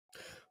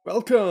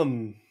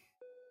Welcome,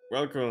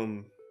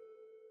 welcome,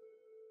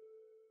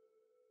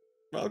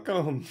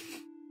 welcome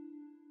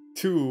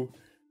to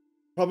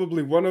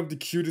probably one of the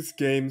cutest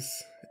games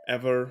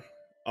ever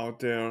out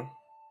there.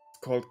 It's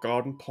called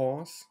Garden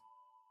Paws.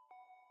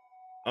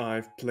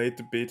 I've played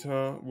the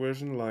beta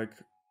version like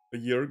a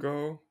year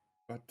ago,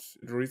 but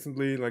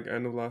recently, like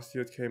end of last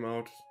year, it came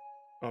out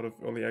of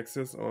early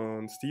access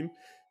on Steam,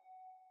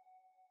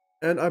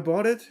 and I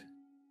bought it.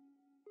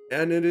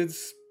 And it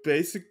is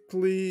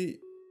basically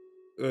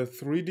a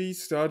 3D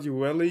Stardew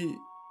Valley,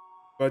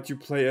 but you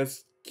play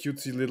as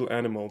cutesy little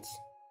animals.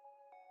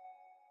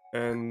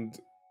 And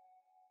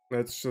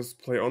let's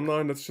just play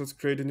online, let's just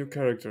create a new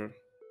character.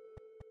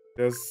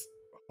 There's,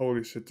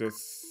 holy shit,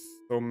 there's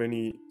so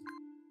many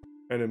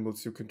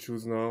animals you can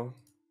choose now.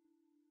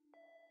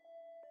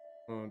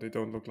 Oh, they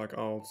don't look like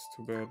owls,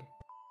 too bad.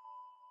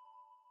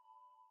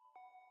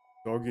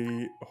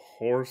 Doggy, a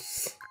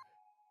horse,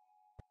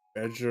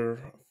 badger,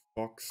 a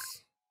fox,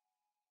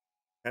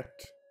 cat,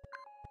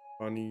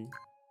 bunny,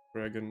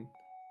 dragon,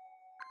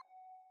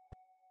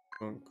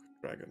 skunk,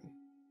 dragon.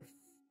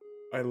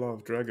 I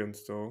love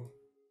dragons though,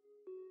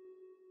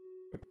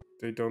 but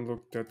they don't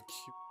look that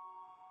cute.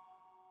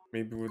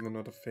 Maybe with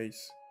another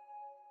face.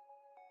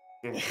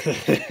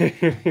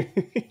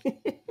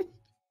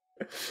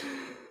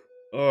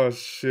 Oh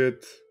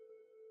shit.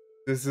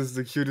 This is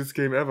the cutest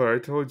game ever, I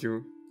told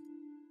you.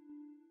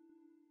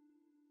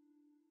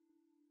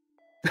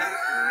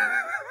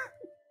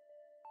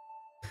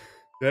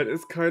 That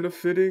is kind of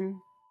fitting.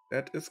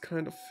 That is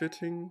kind of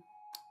fitting.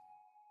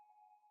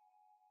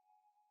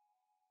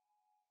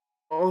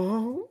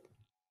 Oh.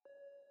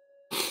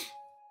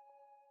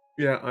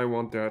 Yeah, I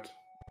want that.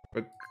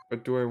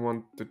 But do I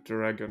want the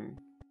dragon?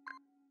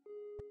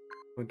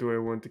 Or do I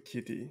want the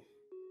kitty?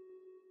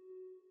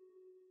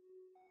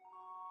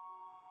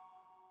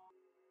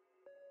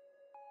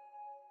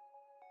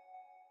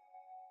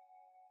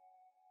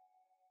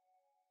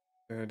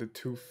 The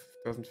tooth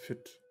doesn't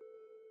fit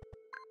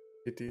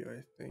kitty,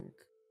 I think.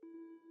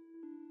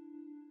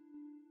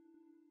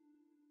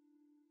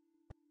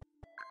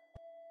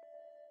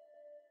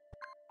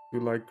 You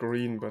like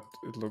green, but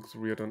it looks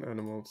weird on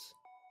animals.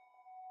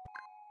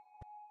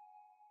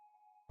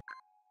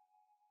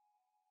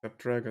 Except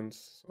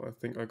dragons, so I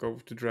think I go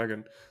with the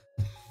dragon.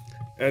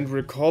 And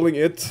we're calling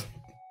it...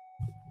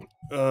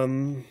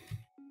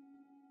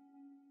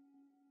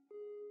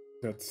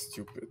 That's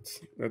stupid.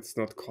 Let's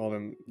not call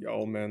him the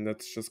Owlman,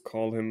 let's just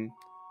call him...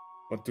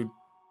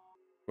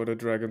 What are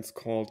dragons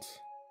called?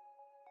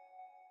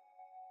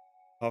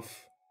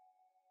 Huff.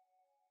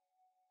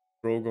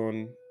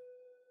 Drogon.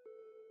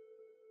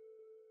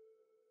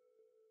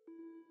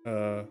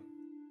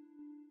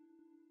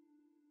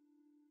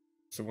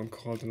 Someone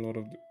called in Lord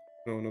of the...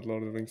 No, not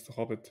Lord of the Rings, The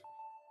Hobbit.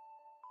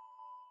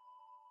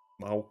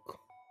 Mauk.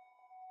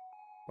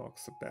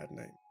 Mauk's a bad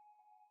name.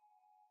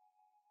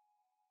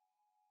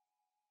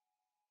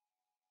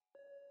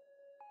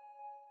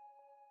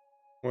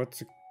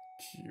 What's a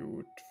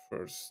cute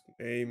first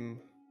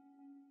name?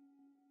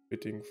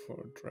 Fitting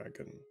for a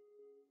dragon.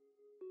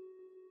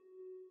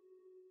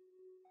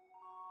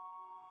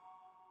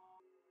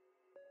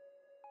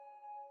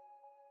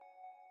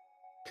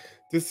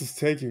 This is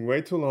taking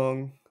way too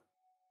long.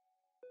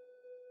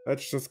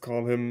 Let's just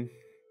call him...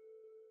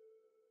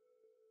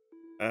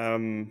 I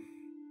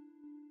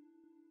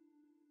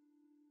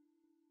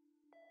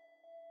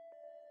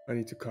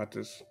need to cut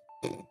this.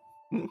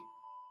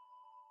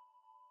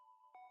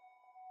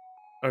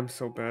 I'm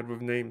so bad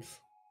with names.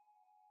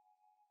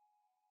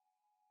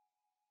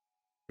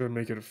 Should I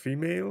make it a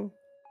female?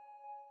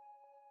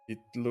 It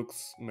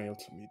looks male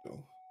to me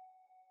though.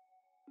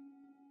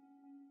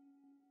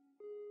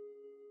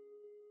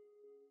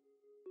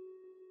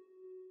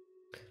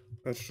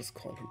 Let's just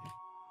call him.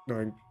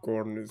 No,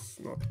 Gordon is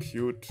not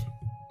cute.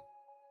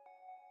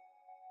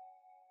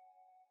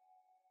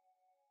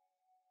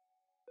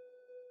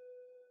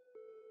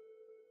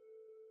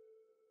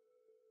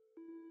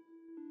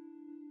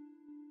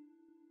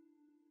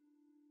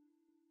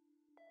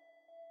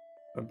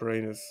 My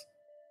brain is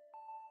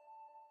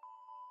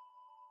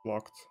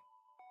blocked.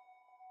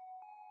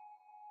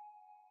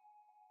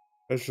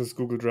 Let's just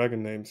Google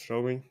dragon names,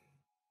 shall we?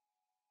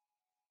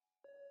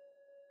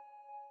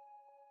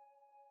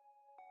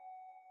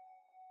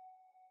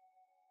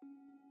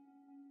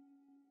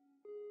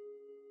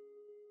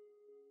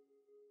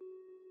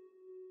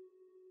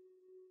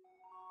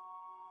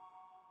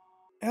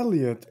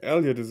 Elliot.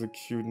 Elliot is a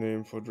cute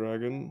name for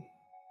dragon.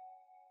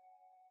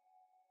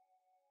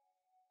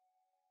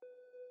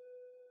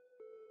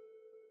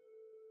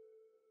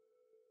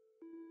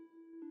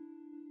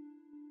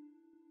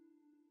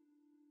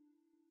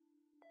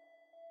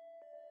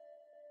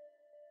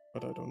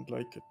 But I don't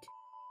like it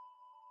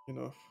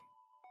enough.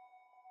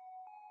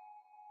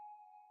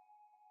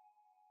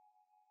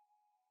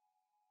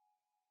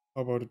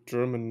 How about a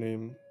German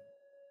name?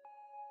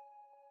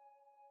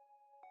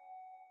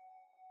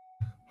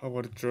 How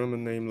about a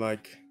German name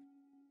like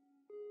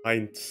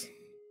Heinz?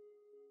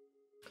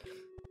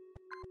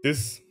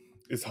 This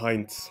is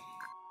Heinz.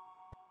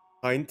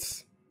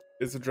 Heinz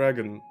is a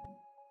dragon.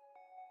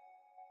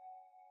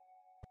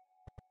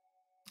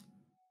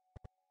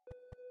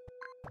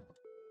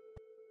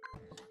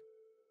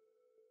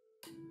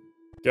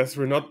 Guess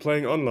we're not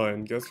playing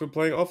online. Guess we're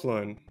playing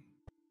offline.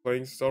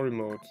 Playing story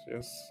mode,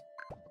 yes.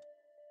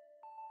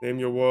 Name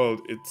your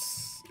world.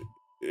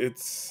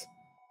 It's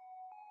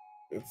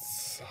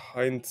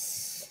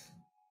Heinz.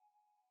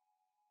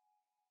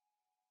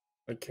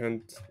 I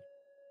can't.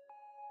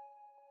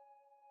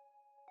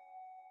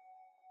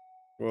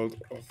 World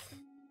of.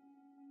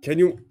 Can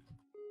you?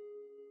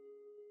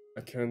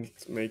 I can't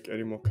make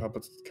any more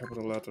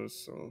capital letters,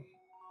 so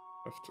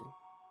I have to.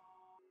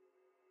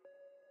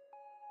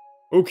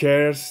 Who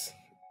cares?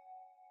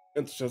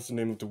 It's just the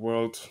name of the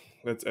world.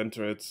 Let's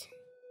enter it.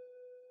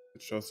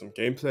 It shows some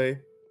gameplay.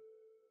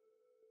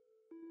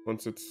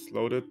 Once it's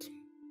loaded.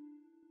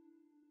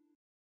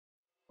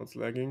 What's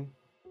lagging?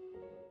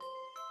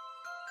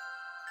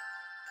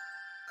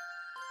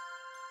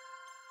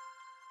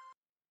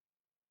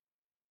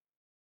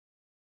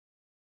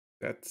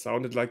 That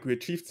sounded like we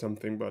achieved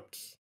something, but...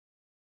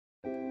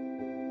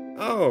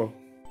 Oh!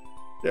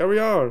 There we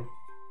are!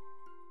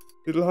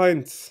 Little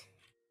Heinz.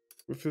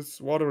 With his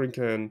watering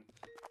can.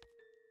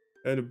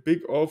 And a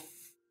big old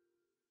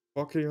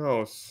fucking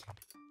house.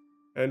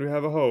 And we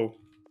have a hoe.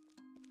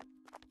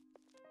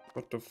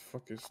 What the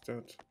fuck is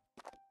that?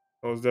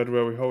 How is that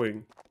where we're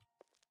hoeing?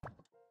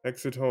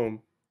 Exit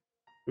home.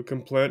 You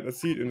can plant a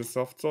seed in the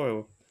soft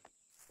soil.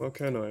 How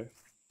can I?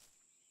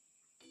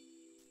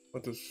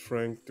 What is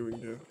Frank doing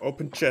there?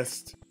 Open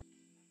chest.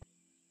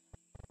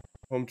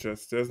 Home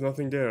chest. There's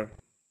nothing there.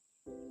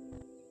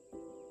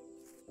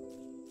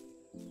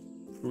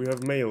 Do we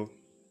have mail?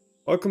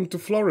 Welcome to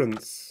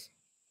Florence.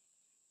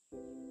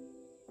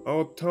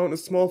 Our town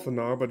is small for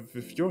now, but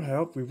with your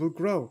help we will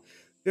grow.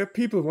 There are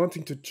people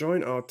wanting to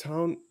join our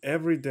town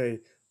every day,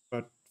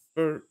 but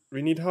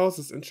we need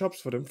houses and shops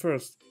for them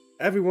first.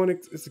 Everyone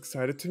is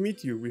excited to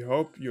meet you. We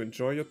hope you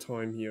enjoy your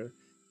time here.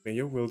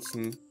 Mayor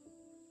Wilson.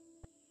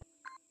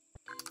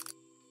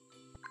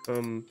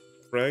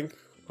 Frank,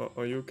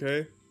 are you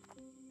okay?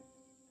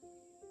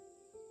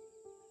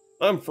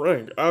 I'm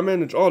Frank. I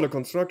manage all the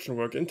construction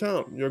work in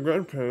town. Your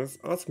grandparents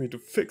asked me to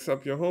fix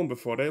up your home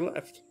before they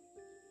left.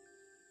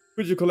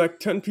 Could you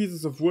collect 10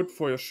 pieces of wood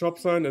for your shop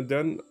sign and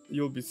then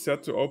you'll be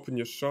set to open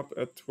your shop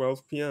at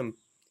 12 p.m.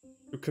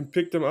 You can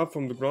pick them up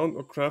from the ground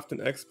or craft an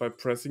X by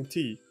pressing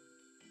T.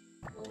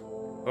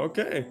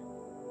 Okay.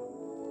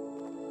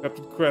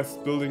 Captain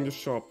Quest, building the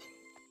shop.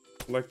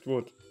 Collect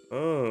wood.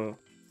 Ah.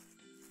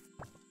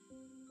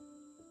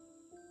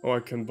 Oh, I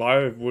can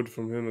buy wood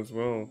from him as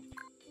well.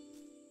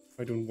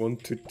 I don't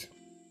want it.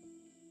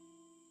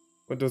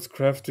 What does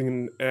crafting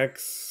an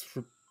axe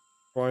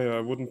require?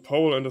 A wooden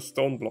pole and a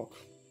stone block.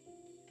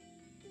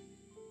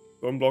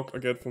 Stone block I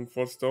get from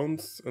 4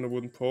 stones and a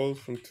wooden pole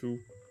from 2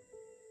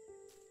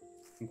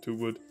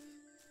 wood.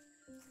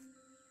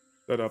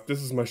 Set up.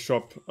 This is my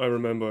shop, I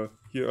remember.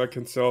 Here I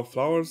can sell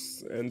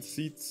flowers and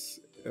seeds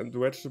and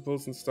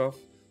vegetables and stuff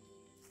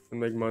and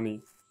make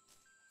money.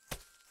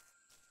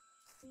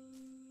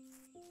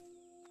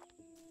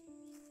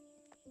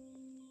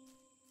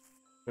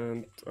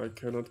 And I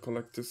cannot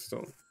collect this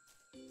stone.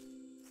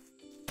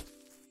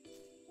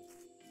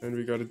 And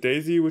we got a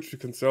daisy which we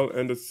can sell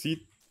and a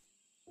seed.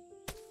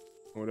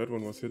 Oh, that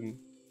one was hidden.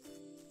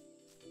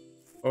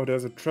 Oh,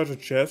 there's a treasure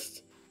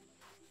chest.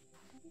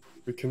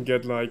 We can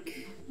get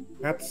like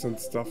hats and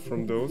stuff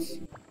from those.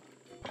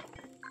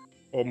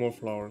 Or more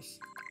flowers.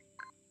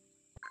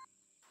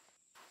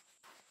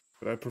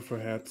 But I prefer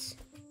hats.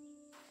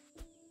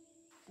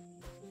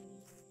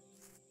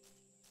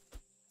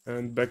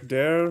 And back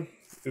there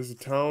is a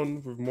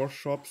town with more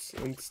shops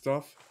and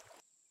stuff.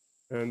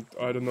 And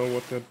I don't know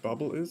what that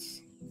bubble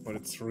is, but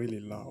it's really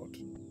loud.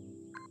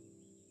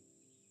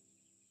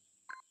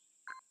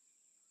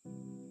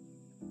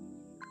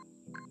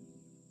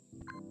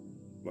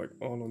 Like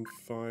all on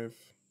 5.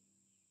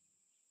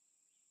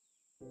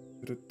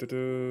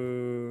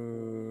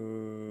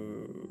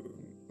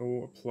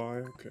 Oh,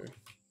 apply, okay.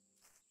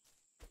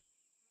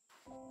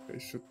 Okay,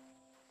 should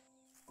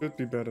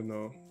be better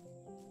now.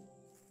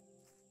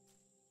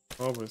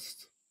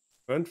 Harvest.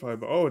 Plant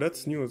fiber. Oh,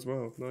 that's new as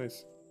well.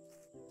 Nice.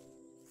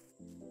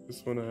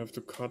 This one I have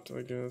to cut,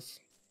 I guess.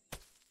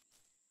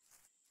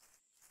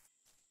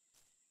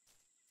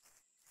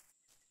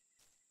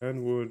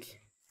 And wood.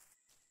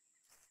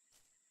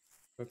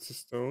 That's a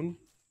stone.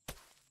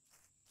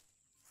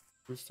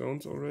 2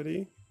 stones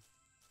already.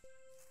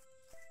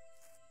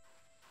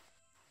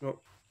 No.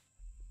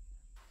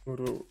 What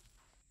are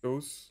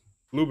those?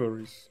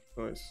 Blueberries.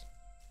 Nice.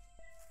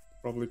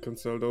 Probably can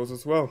sell those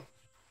as well.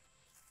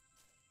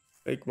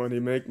 Make money,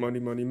 make money,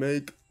 money,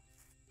 make.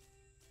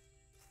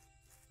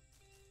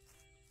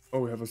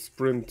 Oh, we have a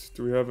sprint.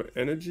 Do we have an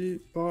energy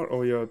bar?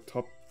 Oh yeah,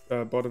 top,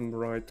 bottom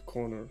right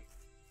corner.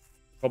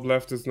 Top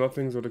left is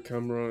nothing, so the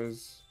camera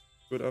is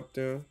good up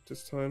there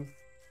this time.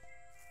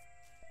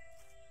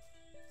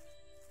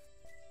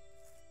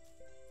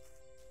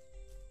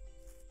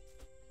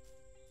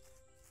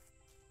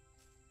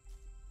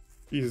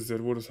 Jesus,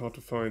 that wood is hard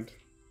to find.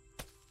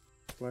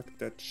 collect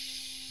that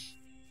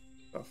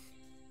stuff.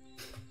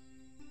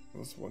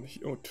 There's one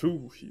here. Oh,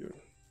 two here.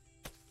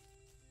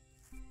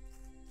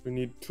 We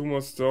need 2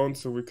 more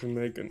stones so we can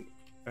make an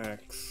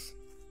axe.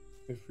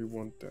 If we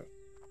want that.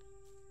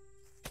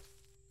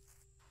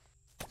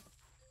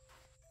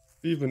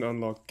 Even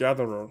unlocked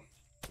Gatherer.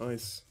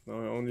 Nice.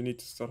 Now I only need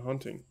to start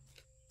hunting.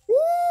 Ooh,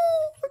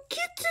 a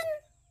kitten!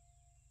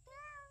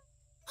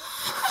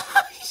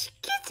 It's a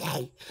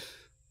kitten!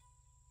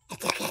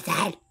 It's a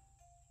kitten!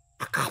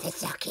 Oh god, it's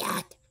so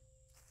cute!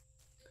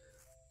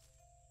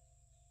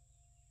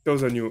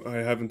 Those are new. I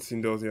haven't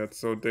seen those yet.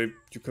 So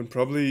you can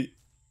probably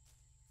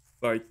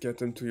like get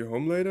them to your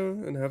home later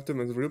and have them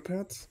as real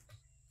pets.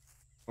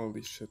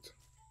 Holy shit.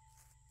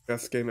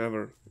 Best game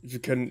ever. If you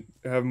can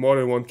have more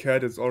than 1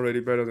 cat, it's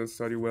already better than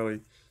Stardew Valley.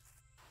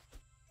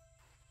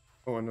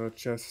 Oh, another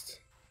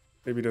chest.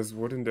 Maybe there's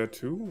wood in there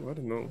too? I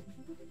don't know.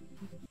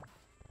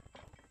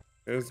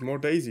 There's more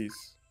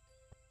daisies.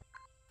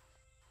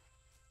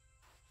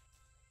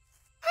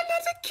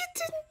 Another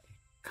kitten!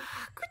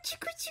 Ah, coochie,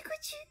 coochie,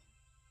 coochie!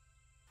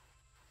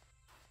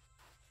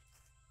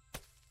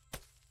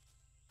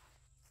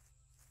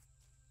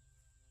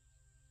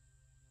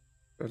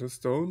 Is that a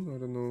stone? I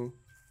don't know.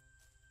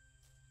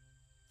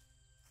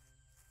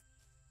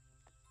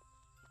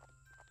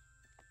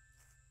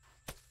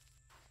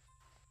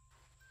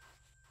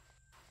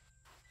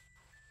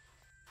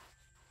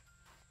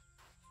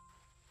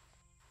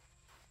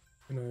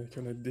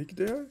 Can I dig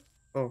there?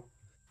 Oh.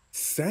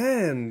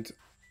 Sand!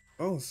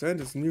 Oh, sand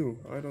is new.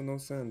 I don't know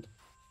sand.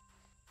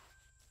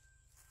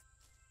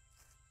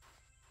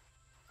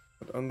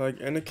 But unlike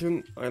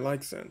Anakin, I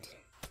like sand.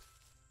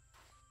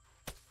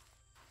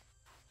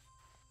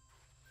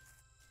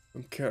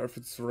 Don't care if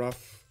it's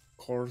rough,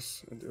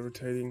 coarse, and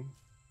irritating.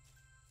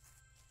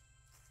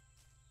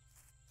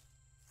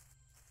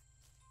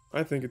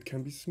 I think it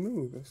can be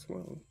smooth as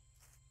well.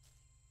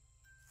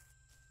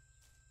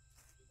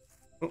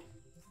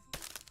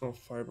 Oh,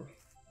 fiber.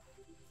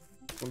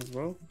 One as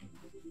well.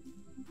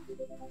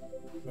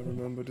 I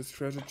remember this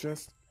treasure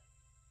chest.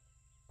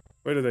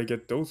 Where did I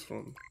get those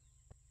from?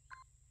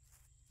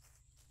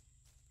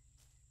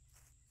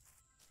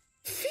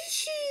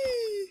 Fishy!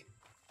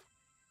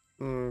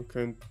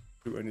 Can't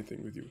do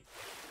anything with you.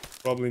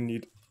 Probably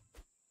need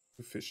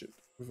to fish it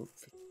with a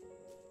fish.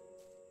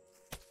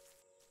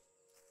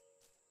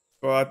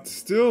 But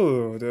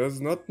still,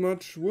 there's not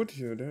much wood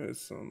here. There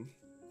is some.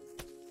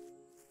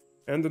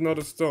 And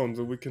another stone,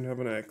 so we can have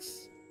an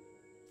axe.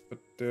 But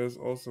there's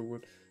also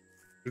wood.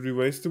 Did we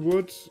waste the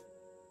wood?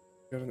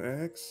 Get an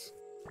axe?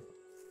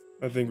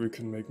 I think we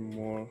can make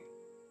more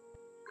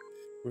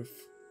with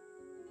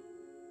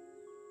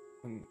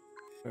an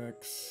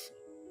axe.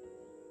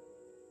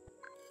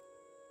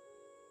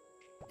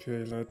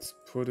 Okay, let's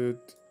put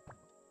it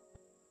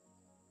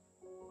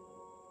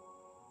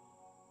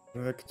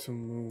back to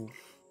move.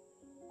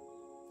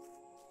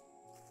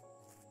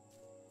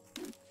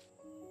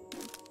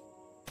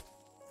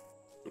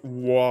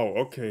 Wow,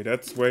 okay,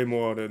 that's way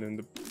more than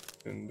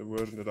in the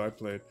version that I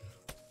played.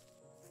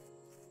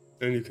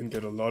 And you can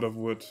get a lot of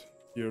wood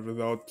here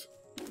without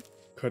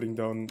cutting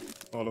down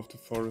all of the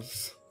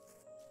forests.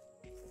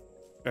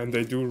 And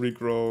they do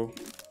regrow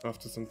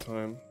after some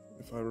time,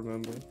 if I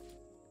remember.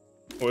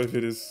 Or if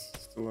it is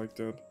still like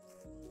that.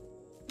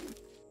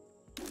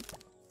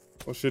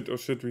 Oh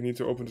shit, we need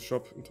to open the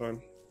shop in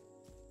time.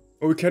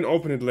 Oh, we can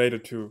open it later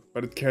too,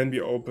 but it can be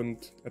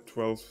opened at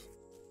 12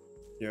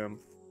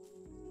 p.m.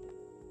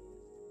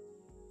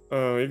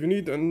 If you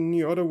need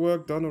any other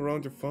work done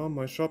around your farm,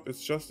 my shop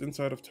is just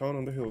inside of town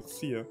on the hill.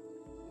 See ya.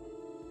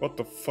 What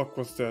the fuck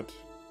was that?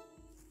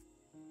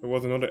 There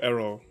was another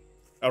arrow.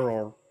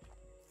 Error.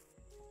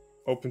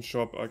 Open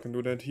shop. I can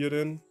do that here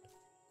then.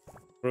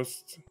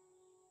 First.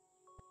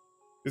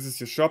 This is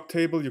your shop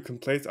table. You can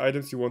place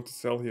items you want to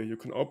sell here. You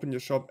can open your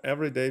shop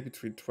every day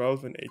between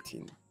 12 and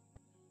 18.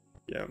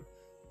 Yeah.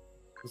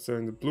 So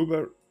selling the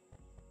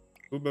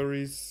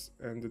blueberries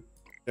and the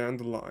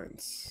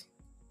dandelions.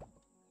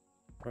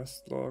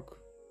 Quest log.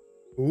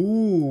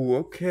 Ooh,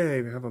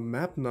 okay, we have a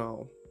map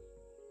now.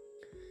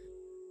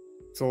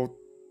 So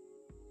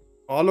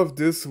all of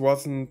this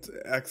wasn't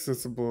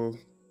accessible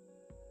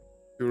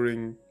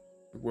during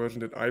the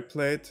version that I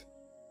played.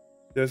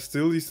 There's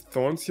still these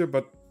thorns here,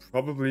 but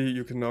probably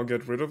you can now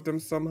get rid of them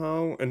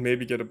somehow and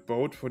maybe get a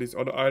boat for these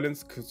other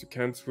islands because you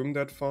can't swim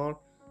that far.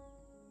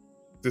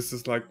 This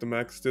is like the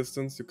max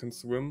distance you can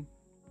swim.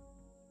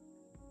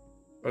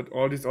 But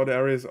all these other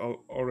areas are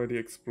already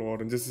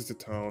explored and this is the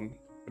town.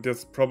 But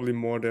there's probably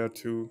more there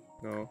too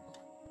now.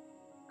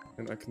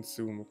 And I can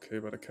zoom, okay,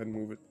 but I can't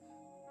move it.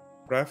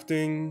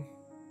 Crafting.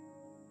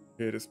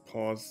 Okay, it is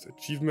Paws.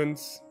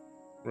 Achievements.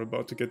 We're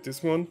about to get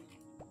this one.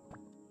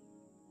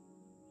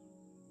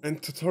 And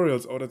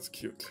tutorials, oh that's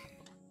cute.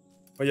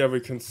 Oh yeah,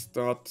 we can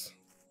start.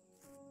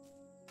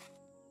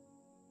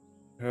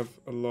 Have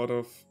a lot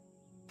of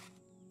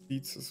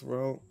beats as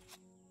well.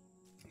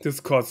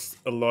 This costs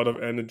a lot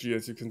of energy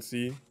as you can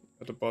see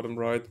at the bottom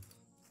right.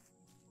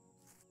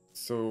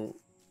 So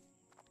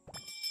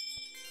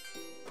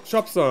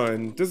Shop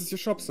sign. This is your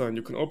shop sign.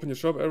 You can open your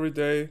shop every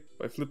day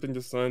by flipping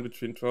the sign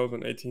between 12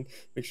 and 18.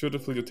 Make sure to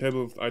fill your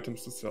table with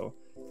items to sell.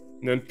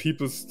 And then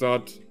people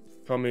start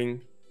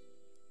coming.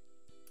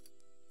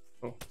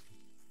 Oh.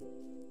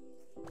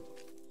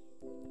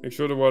 Make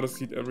sure to water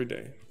seed every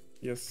day.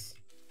 Yes.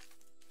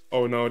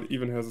 Oh, now it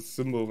even has a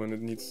symbol when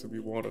it needs to be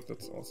watered.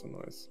 That's also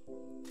nice.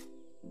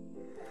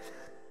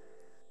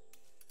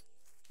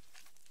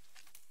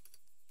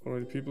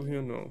 Already people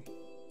here? No.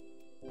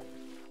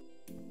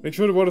 Make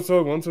sure to water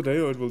soil once a day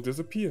or it will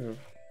disappear.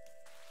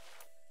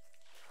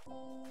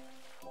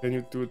 Can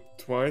you do it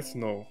twice?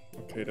 No.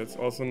 Okay, that's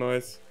also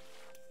nice.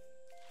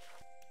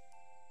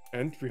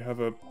 And we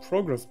have a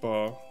progress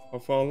bar. How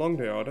far along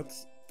they are.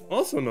 That's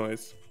also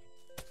nice.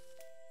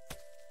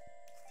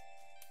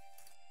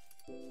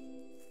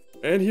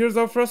 And here's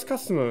our first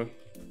customer.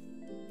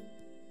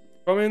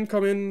 Come in,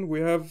 come in.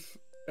 We have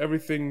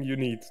everything you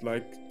need,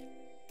 like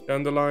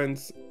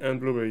dandelions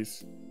and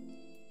blueberries.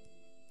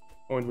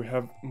 Oh, and we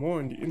have more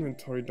in the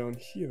inventory down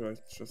here.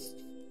 It's just...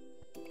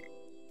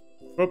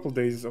 Purple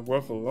daisies are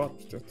worth a lot.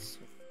 That's...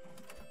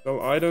 Sell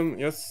item.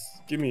 Yes,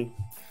 gimme.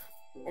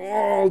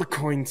 All the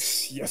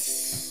coins.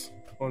 Yes.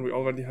 Oh, and we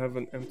already have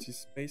an empty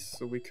space,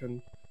 so we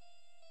can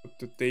put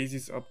the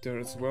daisies up there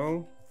as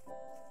well.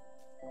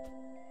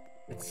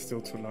 It's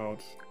still too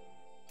loud.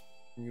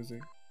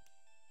 Music.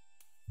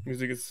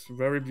 Music is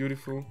very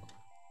beautiful,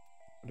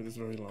 but it is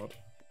very loud.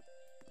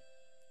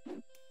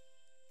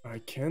 I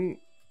can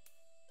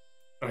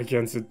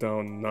sit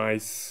down.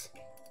 Nice.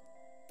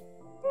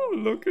 Oh,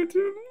 look at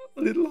him.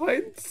 Little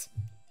Heinz.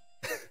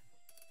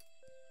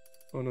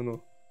 Oh,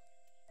 no.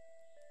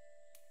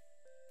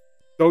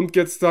 Don't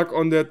get stuck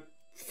on that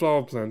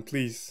flower plant,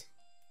 please.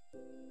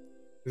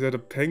 Is that a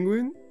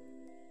penguin?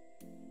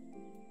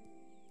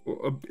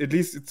 Well, at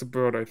least it's a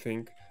bird, I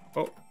think.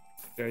 Oh,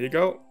 there you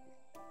go.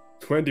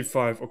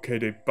 25. Okay,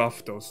 they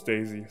buffed those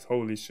daisies.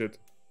 Holy shit.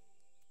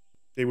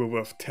 They were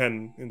worth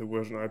 10 in the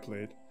version I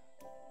played.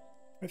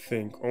 I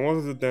think. Or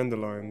was it the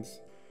dandelions?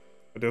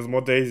 But there's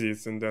more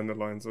daisies than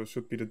dandelions, so it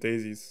should be the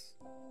daisies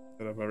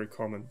that are very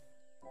common.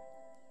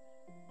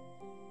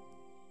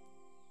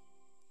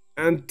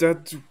 And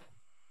that...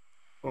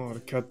 Oh,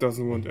 the cat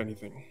doesn't want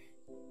anything.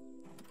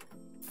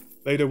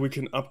 Later we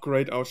can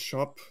upgrade our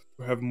shop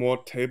to have more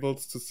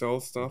tables to sell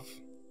stuff.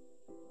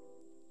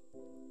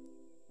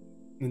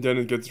 And then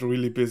it gets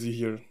really busy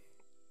here.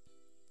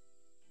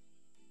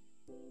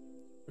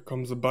 Here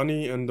comes a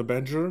bunny and a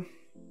badger.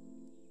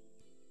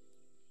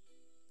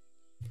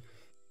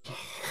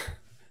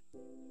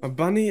 A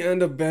bunny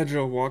and a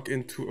badger walk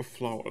into a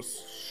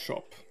flowers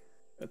shop.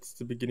 That's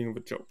the beginning of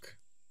a joke.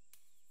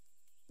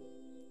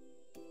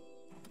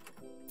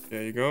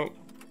 There you go.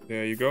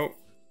 There you go.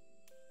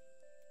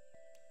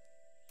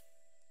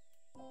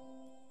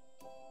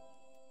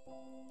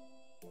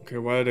 Okay,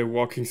 why are they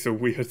walking so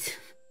weird?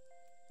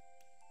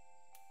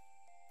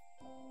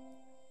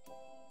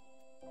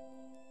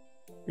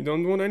 You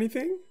don't want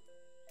anything?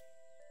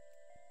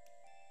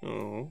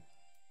 Oh.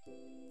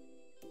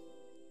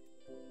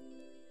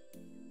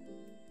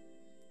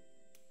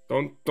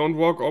 Don't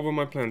walk over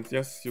my plant.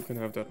 Yes, you can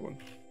have that one.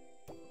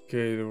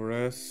 Okay, the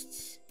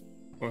rest...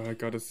 Oh, I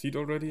got a seed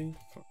already?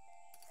 Fuck.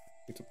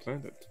 Need to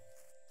plant it.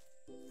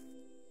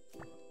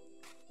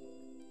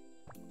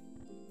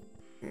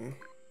 Yeah.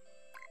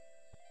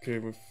 Okay,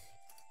 with...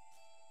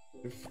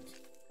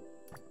 Lift.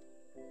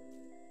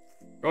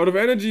 Out of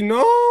energy,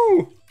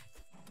 no!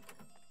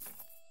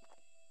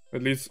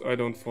 At least I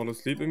don't fall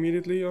asleep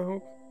immediately, I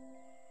hope.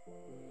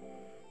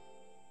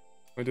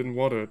 I didn't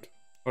water it.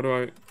 How do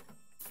I...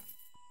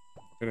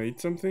 Can I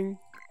eat something?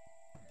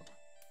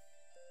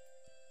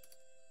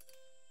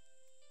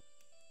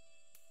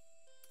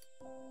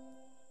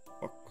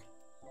 Fuck.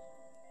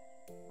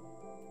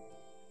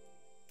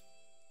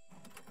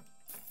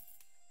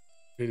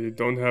 They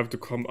don't have to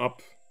come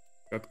up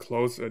that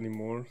close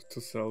anymore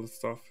to sell the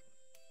stuff.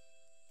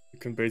 You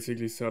can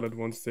basically sell it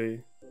once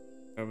they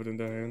have it in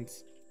their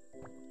hands.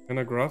 Can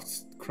I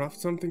craft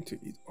something to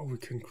eat? Oh, we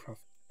can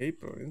craft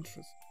paper.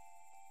 Interesting.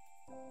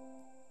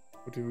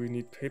 What do we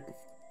need paper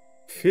for?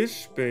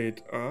 Fish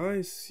bait,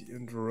 I see,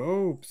 and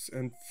ropes,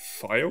 and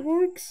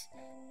fireworks?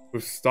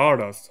 With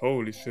stardust,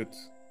 holy shit.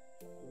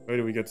 Where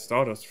do we get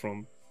stardust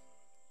from?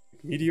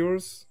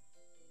 Meteors?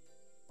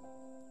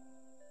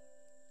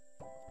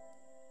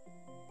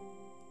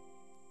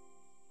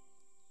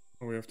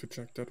 Oh, we have to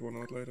check that one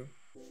out later.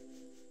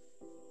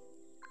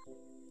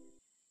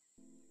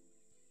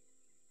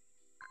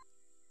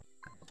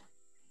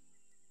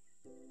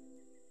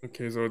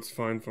 Okay, so it's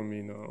fine for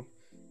me now.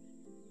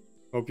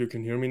 Hope you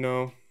can hear me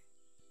now.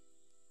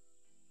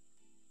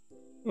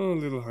 Oh,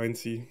 little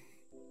Heinzie.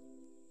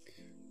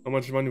 How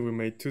much money we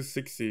made?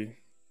 260.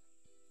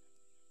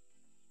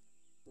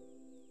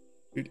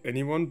 Did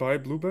anyone buy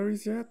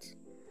blueberries yet?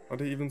 Are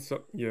they even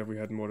so... Yeah, we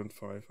had more than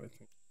 5, I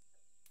think.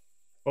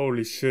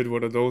 Holy shit,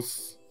 what are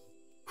those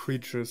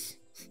creatures?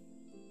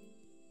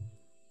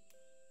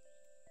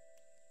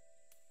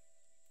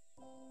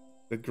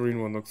 That green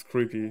one looks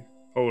creepy.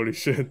 Holy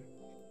shit.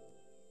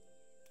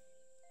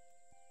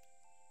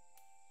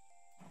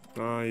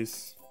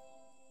 Nice.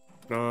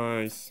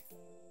 Nice.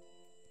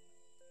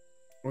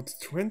 What's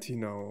 20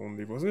 now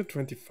only? Wasn't it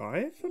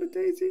 25 for the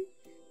daisy?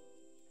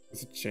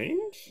 Does it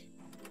change?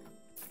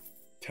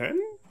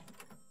 10?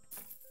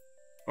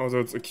 Oh, so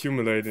it's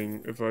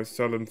accumulating if I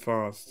sell them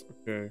fast.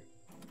 Okay.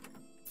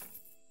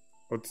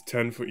 What's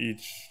 10 for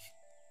each?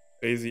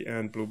 Daisy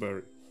and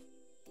blueberry.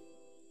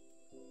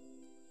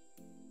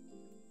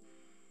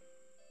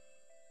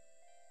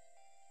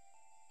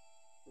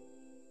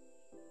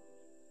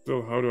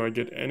 So how do I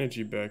get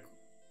energy back?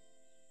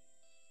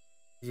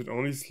 Is it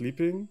only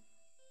sleeping?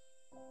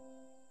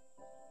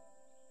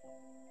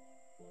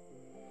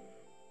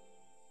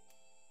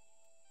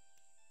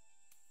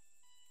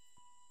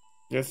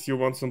 Yes, you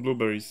want some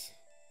blueberries.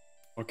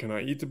 Or can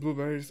I eat the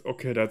blueberries?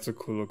 Okay, that's a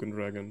cool looking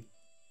dragon.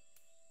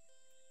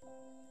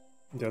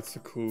 That's a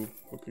cool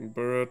looking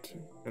bird.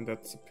 And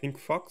that's a pink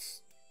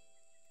fox.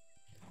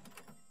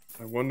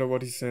 I wonder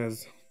what he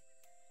says.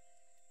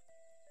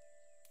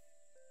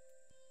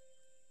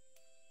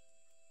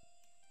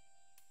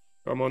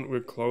 Come on, we're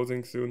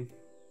closing soon.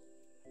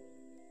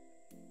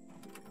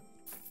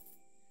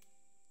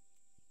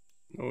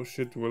 Oh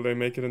shit, will they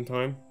make it in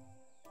time?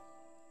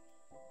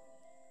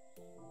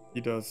 He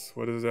does.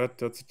 What is that?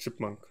 That's a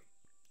chipmunk.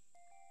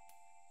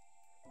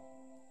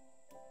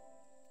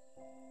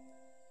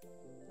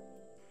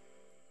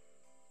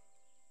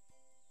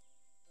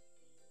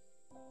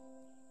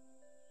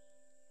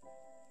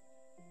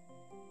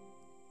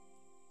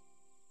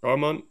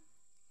 Come on.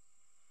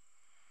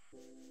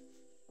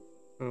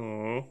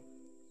 Oh.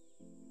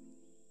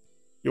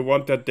 You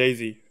want that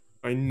daisy.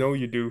 I know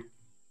you do.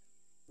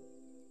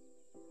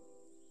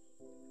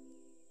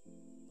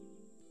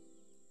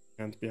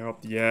 Can't be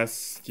helped.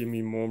 Yes, give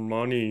me more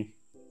money.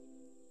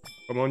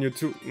 Come on, you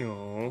two.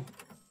 No.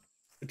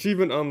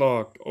 Achievement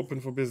unlocked.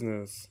 Open for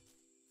business.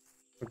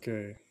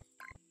 Okay.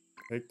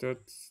 Take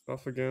that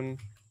stuff again.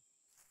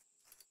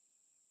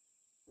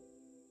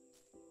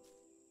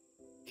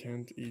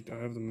 Can't eat.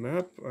 I have the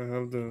map. I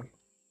have the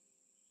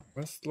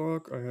quest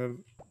log. I have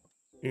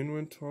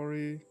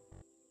inventory.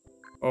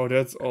 Oh,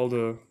 that's all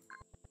the...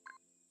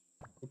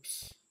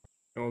 Oops.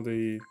 All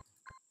the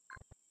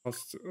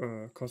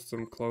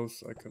custom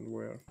clothes I can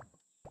wear.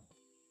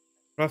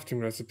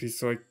 Crafting recipes.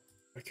 So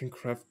I can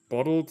craft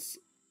bottles.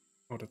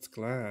 Oh, that's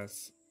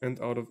glass. And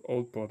out of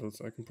old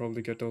bottles. I can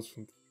probably get those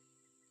from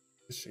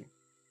fishing.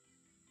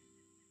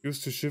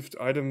 Used to shift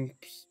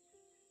items.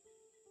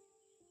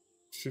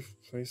 Shift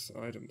place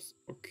items.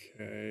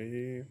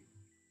 Okay.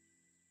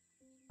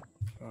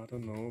 I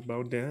don't know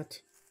about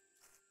that.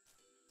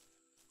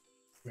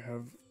 We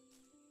have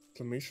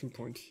exclamation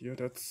point here.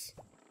 That's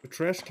the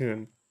trash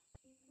can.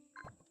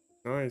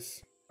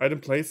 Nice.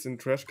 Item placed in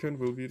trash can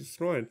will be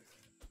destroyed.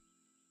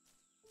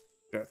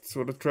 That's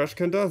what a trash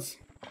can does.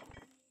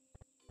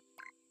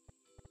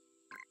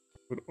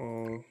 Put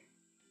all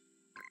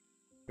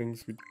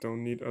things we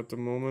don't need at the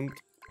moment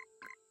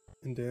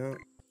in there.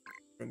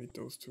 I need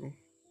those two.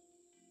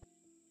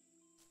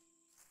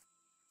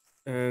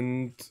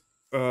 And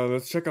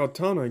let's check out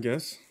town, I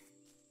guess.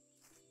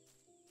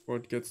 Before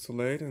it gets too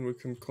late and we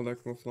can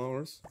collect more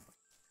flowers.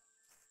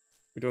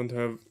 We don't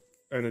have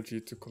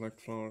energy to collect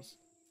flowers.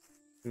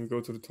 Can we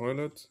go to the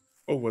toilet?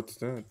 Oh, what's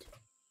that?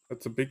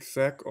 That's a big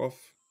sack of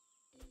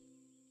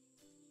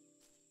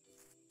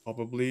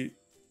probably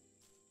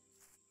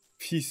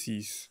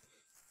feces.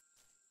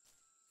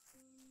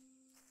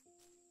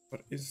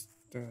 What is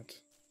that?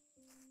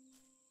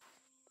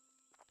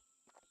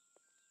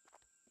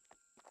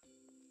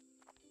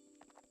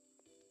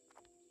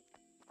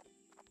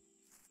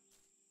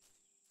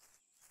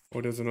 Oh,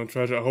 there's another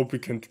treasure. I hope we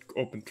can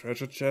open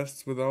treasure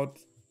chests without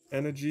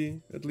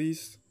energy, at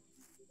least.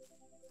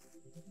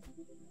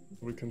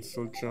 We can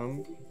still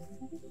jump.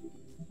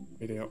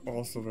 Okay, they are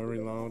also very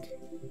loud.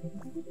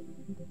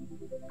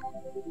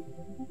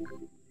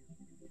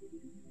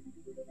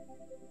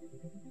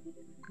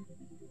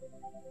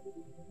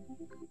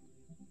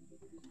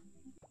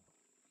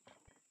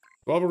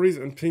 Strawberries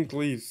and pink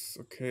leaves.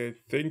 Okay, I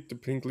think the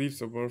pink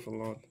leaves are worth a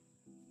lot.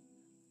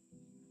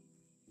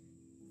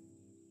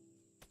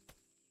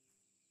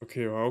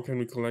 Okay, how can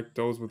we collect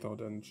those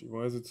without energy?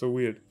 Why is it so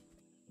weird?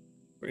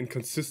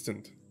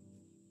 Inconsistent.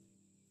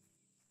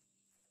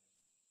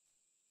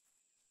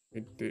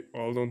 They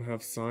all don't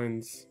have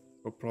signs,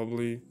 so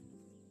probably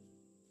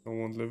no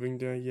one living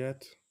there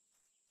yet.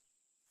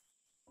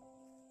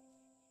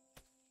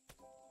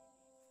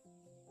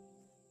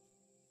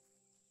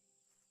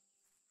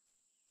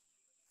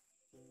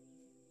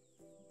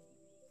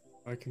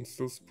 I can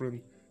still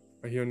sprint.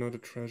 I hear another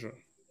treasure.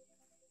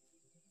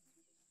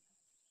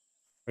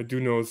 I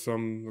do know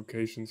some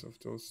locations of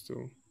those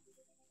still.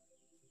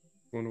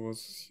 One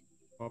was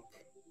up.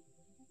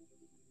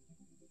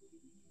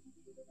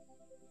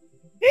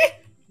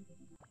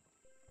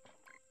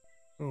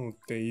 Oh,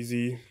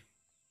 Daisy.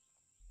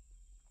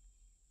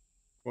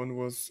 One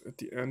was at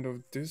the end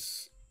of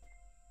this.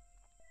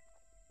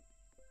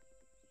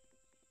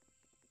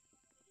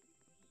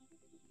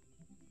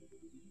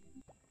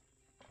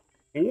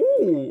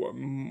 Oh,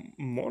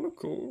 a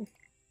monocle.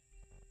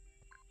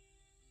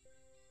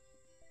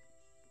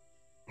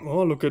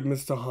 Oh, look at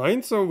Mr.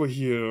 Heinz over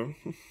here.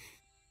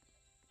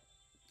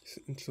 He's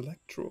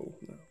intellectual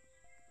now.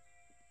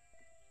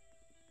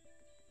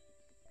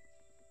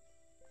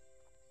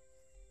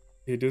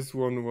 Okay, this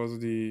one was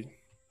the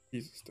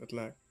pieces that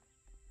lag.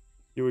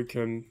 Here we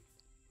can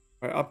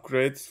buy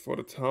upgrades for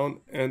the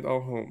town and our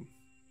home.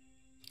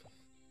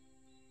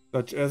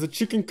 Such as a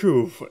chicken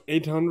coop for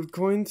 800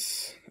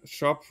 coins, a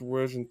shop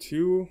version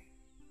 2,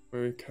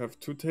 where we have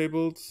 2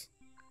 tables,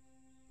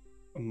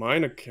 a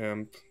miner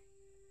camp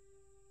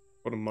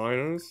for the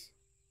miners,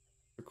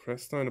 a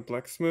cresta and a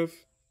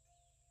blacksmith.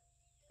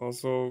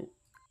 Also,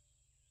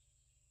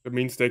 that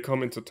means they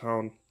come into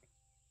town.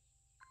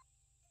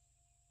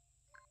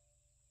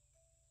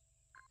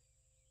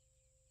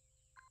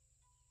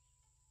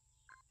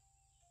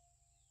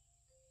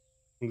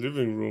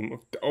 Living room.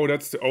 Oh,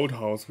 that's the old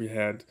house we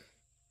had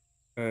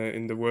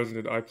in the version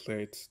that I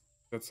played.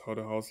 That's how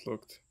the house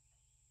looked.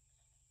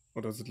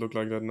 Or does it look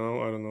like that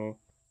now? I don't know.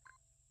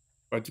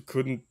 But you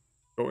couldn't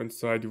go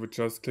inside, you were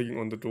just clicking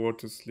on the door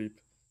to sleep.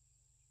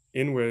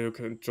 In where you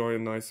can enjoy a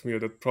nice meal.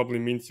 That probably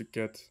means you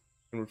get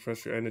and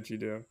refresh your energy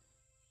there.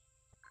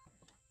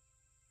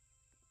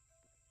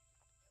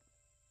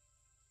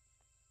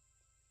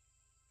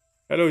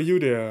 Hello, you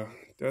there.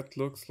 That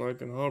looks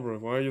like an harbor.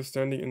 Why are you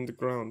standing in the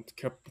ground?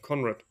 Captain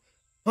Conrad.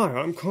 Hi,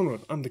 I'm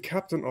Conrad. I'm the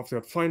captain of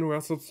that fine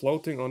vessel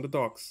floating on the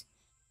docks.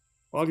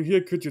 While you're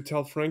here, could you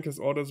tell Frank his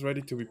order's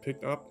ready to be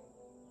picked up?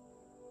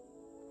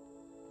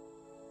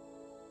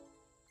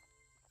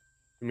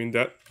 You mean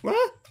that?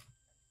 What?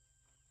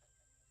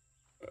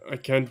 I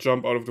can't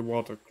jump out of the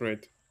water.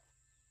 Great.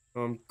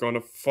 I'm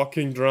gonna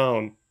fucking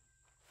drown.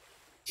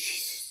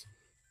 Jeez.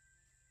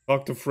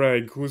 Talk to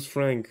Frank. Who's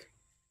Frank?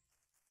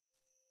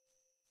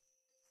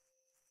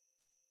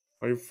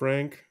 Are you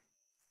Frank?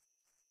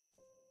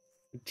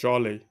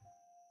 Jolly.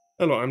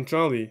 Hello, I'm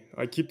Charlie.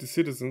 I keep the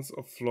citizens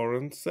of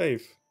Florence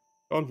safe.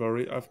 Don't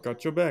worry, I've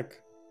got your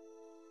back.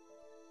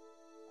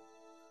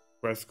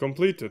 Quest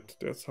completed.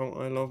 That's how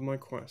I love my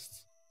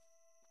quests.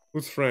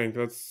 Who's Frank?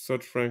 Let's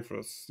search Frank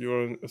first.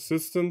 You're an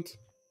assistant.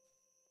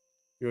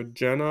 You're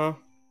Jenna.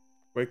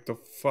 Wake the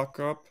fuck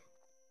up.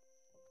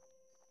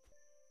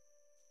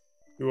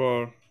 You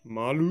are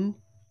Malu.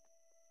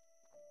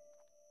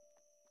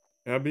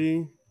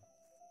 Abby.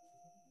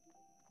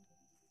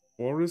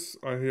 Boris.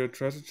 I hear a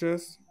treasure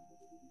chest.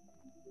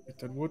 Get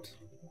that wood.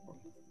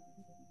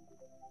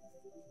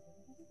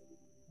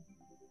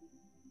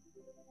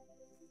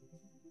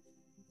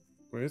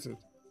 Where is it?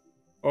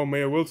 Oh,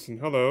 Mayor Wilson.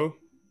 Hello.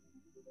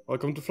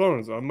 Welcome to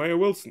Florence. I'm Mayor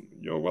Wilson.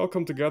 You're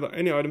welcome to gather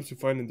any items you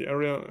find in the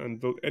area and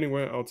build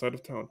anywhere outside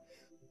of town.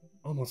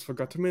 Almost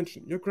forgot to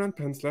mention, your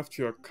grandparents left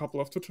you a couple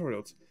of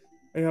tutorials.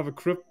 I have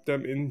equipped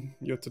them in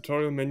your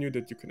tutorial menu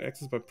that you can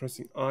access by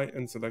pressing I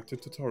and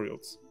selected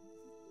tutorials.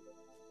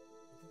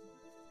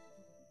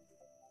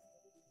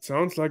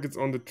 Sounds like it's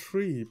on the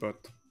tree,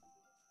 but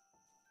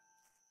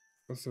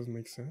does that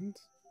make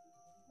sense?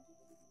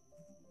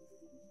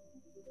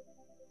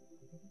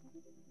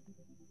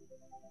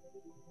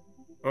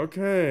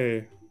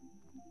 Okay.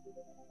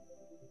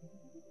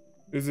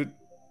 Is it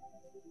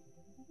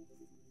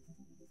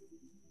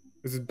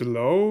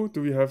below?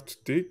 Do we have to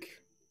dig?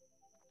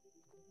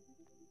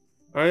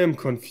 I am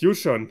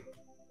Confucian.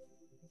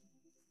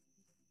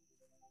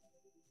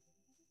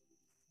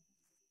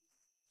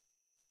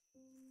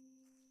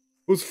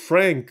 Who's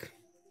Frank?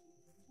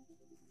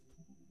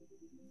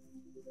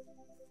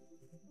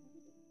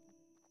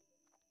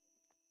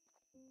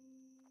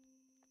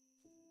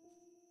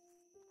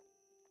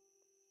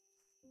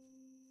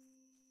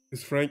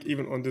 Is Frank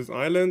even on this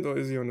island or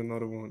is he on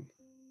another one?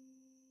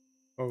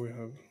 Oh, we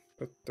have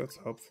that's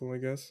helpful, I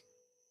guess.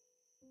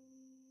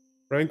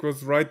 Frank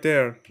was right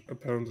there,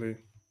 apparently.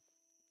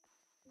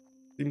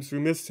 Seems we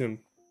missed him.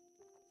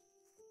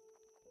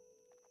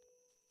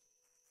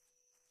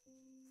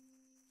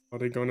 Are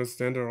they gonna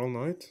stand there all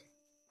night?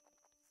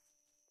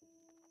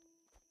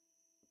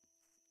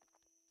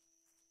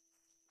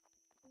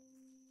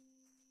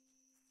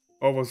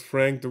 Or was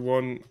Frank the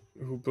one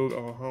who built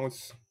our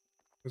house?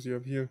 As you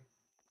have here.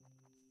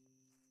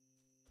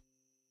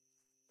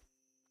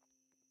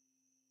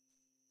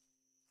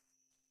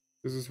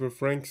 This is where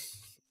Frank's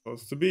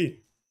supposed to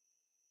be.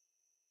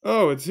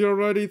 Oh, it's here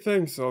already?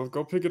 Thanks, I'll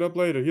go pick it up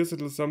later. Here's a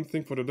little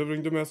something for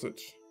delivering the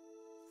message.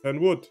 10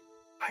 wood.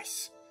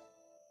 Nice.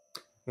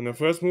 When I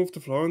first moved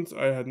to Florence,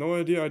 I had no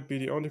idea I'd be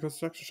the only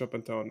construction shop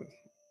in town.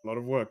 A lot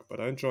of work,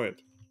 but I enjoy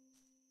it.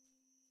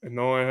 And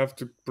now I have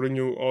to bring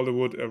you all the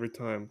wood every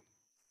time.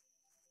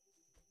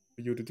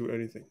 For you to do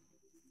anything.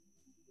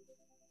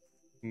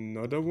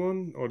 Another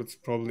one? Oh, that's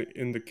probably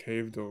in the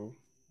cave though.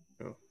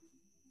 Yeah.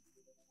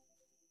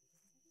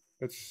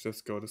 Let's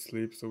just go to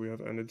sleep so we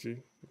have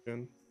energy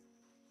again.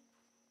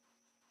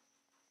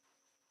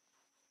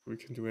 We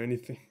can do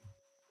anything.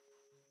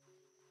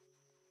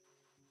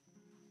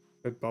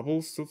 That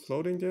bubble's still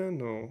floating there?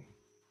 No.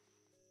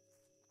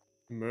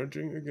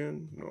 Emerging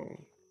again?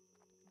 No.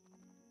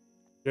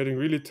 Getting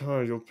really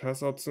tired. You'll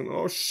pass out soon.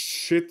 Oh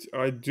shit,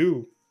 I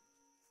do.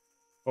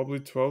 Probably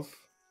 12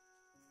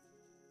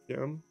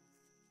 p.m.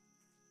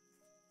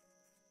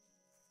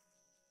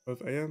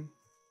 12 a.m.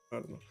 I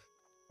don't know.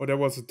 Or there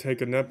was a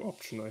take a nap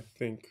option, I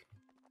think.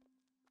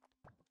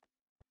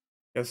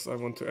 Yes, I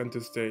want to end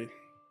this day.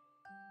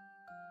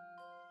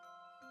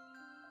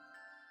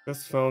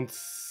 Just found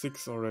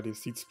 6 already.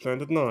 Seeds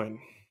planted 9.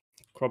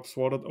 Crops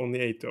watered only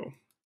 8 though.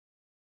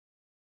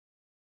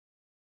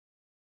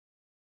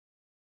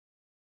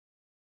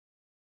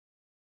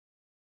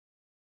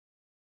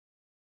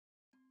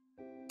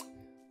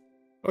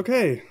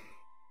 Okay.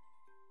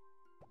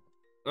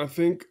 I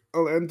think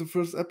I'll end the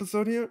first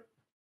episode here.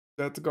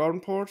 That's the Garden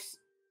Paws.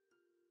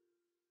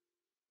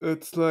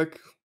 It's like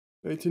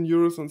 18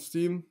 euros on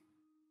Steam.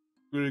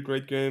 Really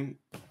great game.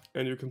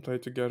 And you can play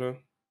together.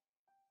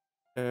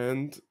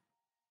 And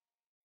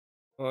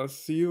I'll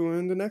see you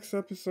in the next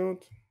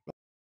episode.